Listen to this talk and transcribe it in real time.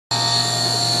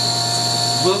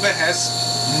Wilbur has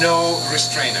no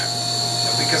restrainer.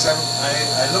 Because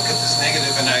I look at this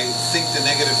negative and I think the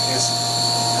negative is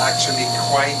actually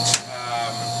quite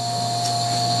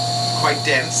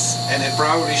dense, and it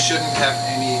probably shouldn't have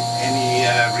any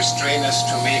restrainers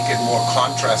to make it more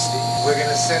contrasty. We're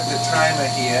going to set the timer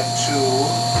here to,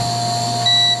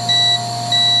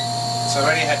 it's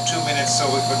already had 2 minutes, so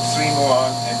we put 3 more on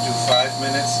and do 5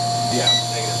 minutes. Yeah,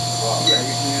 negative. Wow. Yeah,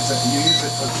 you can use that. You use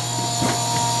it for.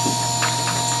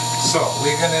 So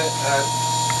we're going to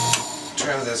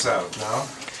turn this out now.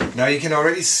 Now you can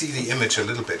already see the image a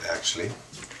little bit actually.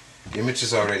 The image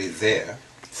is already there,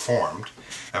 formed.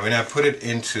 I'm going to put it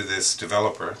into this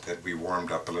developer that we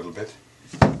warmed up a little bit.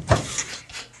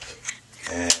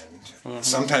 And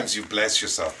sometimes you bless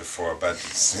yourself before, but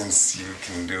since you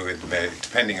can do it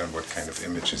depending on what kind of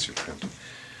images you print.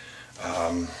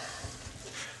 I'm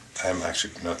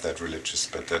actually not that religious,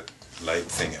 but that light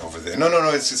thing over there. No,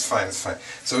 it's fine, it's fine.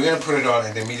 So we're going to put it on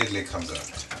and immediately it comes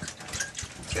out.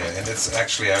 Okay, and it's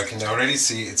actually, I can already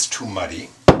see it's too muddy.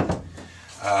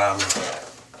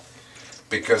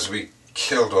 Because we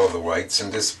killed all the whites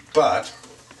in this, but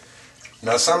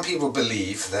now some people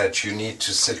believe that you need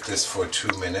to sit this for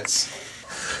 2 minutes.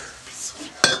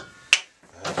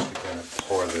 I'm actually going to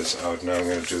pour this out now. I'm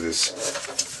going to do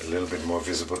this a little bit more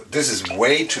visible. This is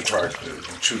way too dark.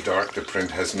 The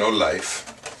print has no life.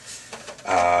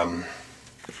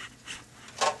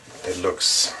 It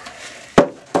looks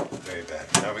very bad.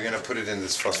 Now we're going to put it in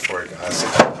this phosphoric acid.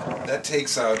 That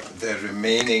takes out the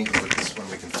remaining, this one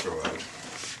we can throw out.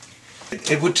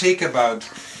 It would take about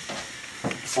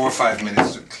 4 or 5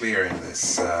 minutes to clear in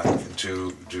this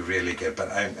to really get, but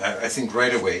I think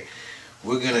right away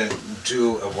we're going to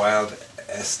do a wild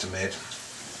estimate.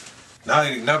 Now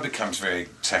it becomes very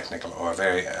technical or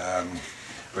very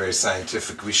very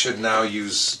scientific. We should now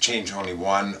change only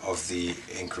one of the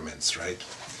increments, right?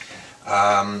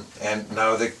 And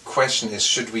now the question is,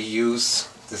 should we use,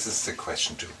 this is the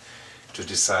question to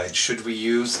decide, should we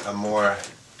use a more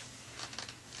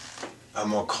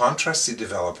contrasty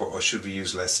developer or should we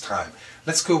use less time?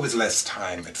 Let's go with less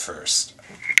time at first.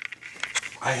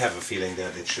 I have a feeling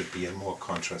that it should be a more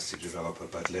contrasty developer,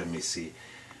 but let me see.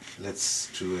 Let's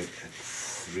do it at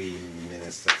 3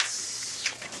 minutes. That's,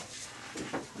 we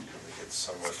get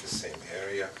somewhat the same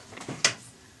area.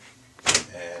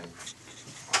 And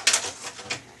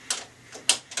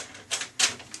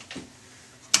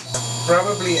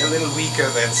probably a little weaker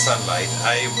than sunlight.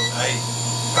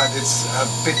 But it's a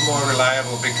bit more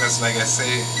reliable because, like I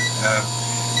say,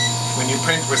 when you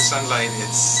print with sunlight,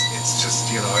 it's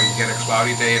just, you know, you get a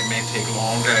cloudy day. It may take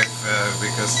longer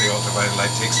because the ultraviolet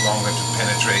light takes longer to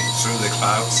penetrate through the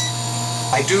clouds.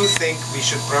 I do think we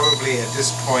should probably at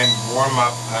this point warm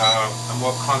up a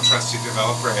more contrasty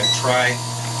developer and try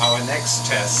our next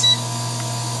test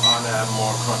on a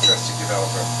more contrasty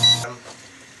developer.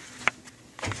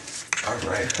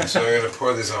 Alright, so we're going to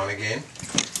pour this on again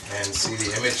and see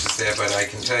the image is there, but I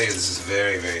can tell you this is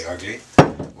very, very ugly.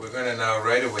 We're going to now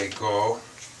right away go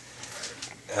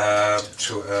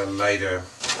to a lighter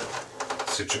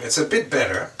situation. It's a bit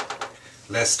better,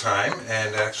 less time,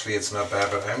 and actually it's not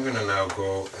bad, but I'm going to now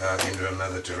go into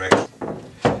another direction.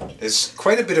 There's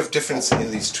quite a bit of difference in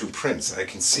these two prints. I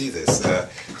can see this.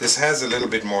 This has a little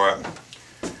bit more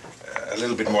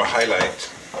highlight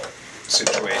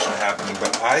situation happening,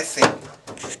 but I think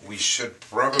we should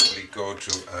probably go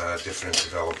to a different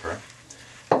developer.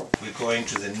 We're going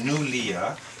to the new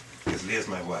Leah, because Leah's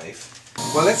my wife.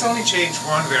 Well, let's only change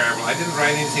one variable. I didn't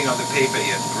write anything on the paper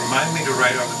yet. Remind me to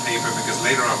write on the paper because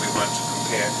later on we want to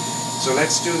compare. So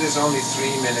let's do this only 3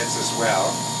 minutes as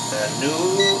well. New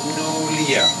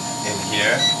Leah in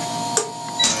here.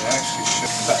 I actually should.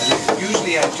 But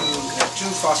usually I do 2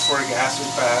 phosphoric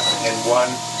acid baths and 1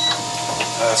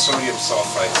 sodium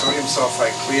sulfite. Sodium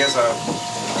sulfite clears out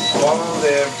all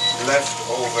the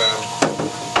leftover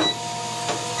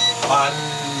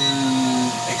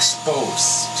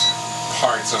unexposed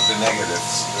parts of the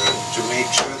negatives to make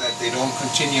sure that they don't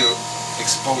continue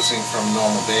exposing from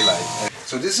normal daylight.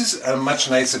 So this is a much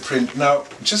nicer print. Now,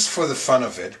 just for the fun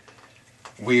of it,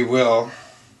 we will,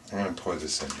 I'm going to pour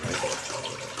this in, right?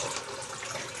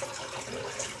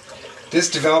 This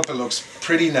developer looks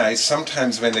pretty nice.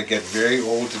 Sometimes when they get very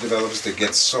old, the developers, they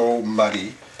get so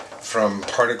muddy from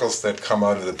particles that come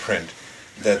out of the print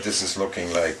that this is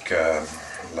looking like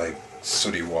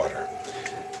sooty water.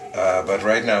 But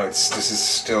right now this is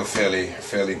still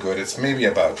fairly good. It's maybe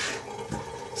about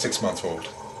 6 months old.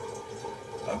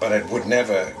 But it would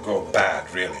never go bad,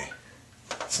 really.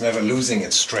 It's never losing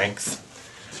its strength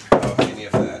or any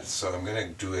of that. So I'm going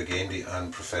to do again the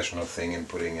unprofessional thing and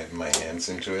putting my hands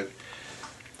into it.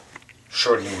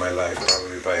 shortening my life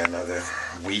probably by another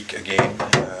week again.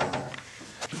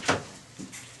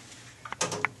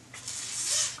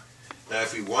 Now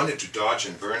if we wanted to dodge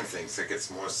and burn things, that gets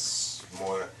more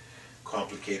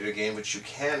complicated again, which you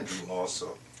can do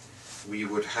also. We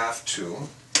would have to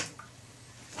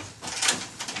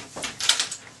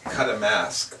cut a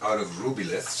mask out of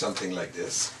rubylith, something like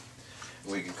this.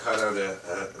 We can cut out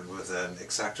with an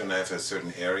X-Acto knife a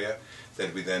certain area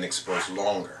that we then expose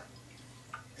longer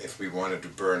if we wanted to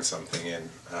burn something in.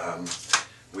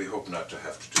 We hope not to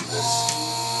have to do this.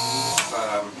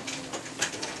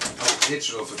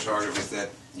 Digital photography is that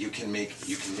you can make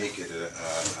it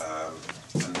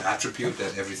an attribute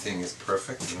that everything is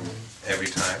perfect every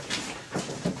time.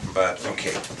 But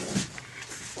okay,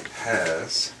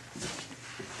 has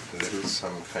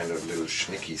some kind of little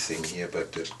schnicky thing here,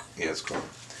 but yeah, it's cool.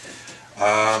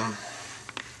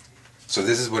 So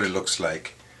this is what it looks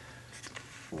like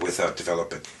without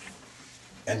development.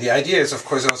 And the idea is, of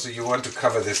course, also you want to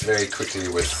cover this very quickly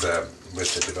with the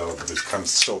developer, which comes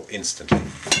so instantly.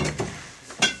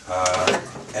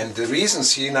 And the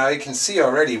reasons here, now you can see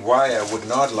already why I would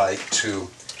not like to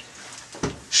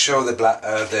show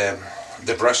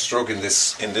the brush stroke in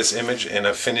this image, in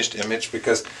a finished image,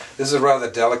 because this is a rather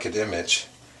delicate image.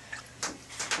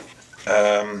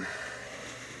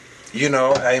 You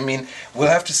know, I mean, we'll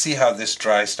have to see how this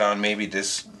dries down. Maybe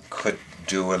this could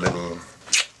do a little.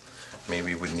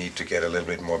 Maybe we need to get a little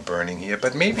bit more burning here,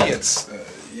 but maybe it's,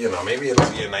 you know, maybe it'll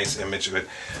be a nice image of it,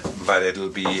 but it'll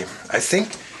be, I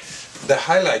think the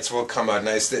highlights will come out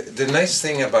nice. The nice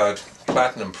thing about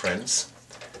platinum prints,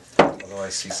 although I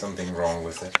see something wrong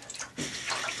with it,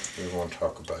 we won't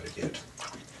talk about it yet.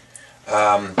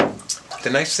 The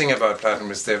nice thing about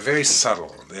platinum is they're very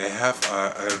subtle. They have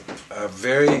a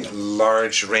very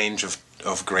large range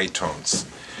of gray tones.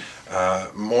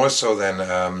 More so than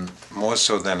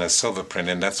a silver print,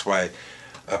 and that's why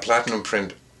a platinum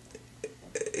print,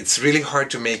 it's really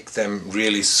hard to make them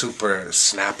really super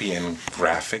snappy and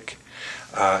graphic.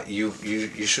 You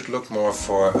should look more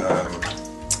for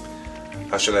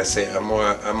how should I say, a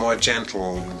more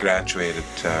gentle, graduated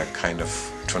kind of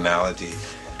tonality.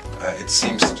 It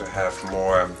seems to have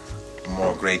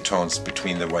more gray tones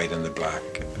between the white and the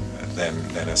black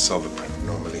than a silver print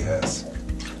normally has.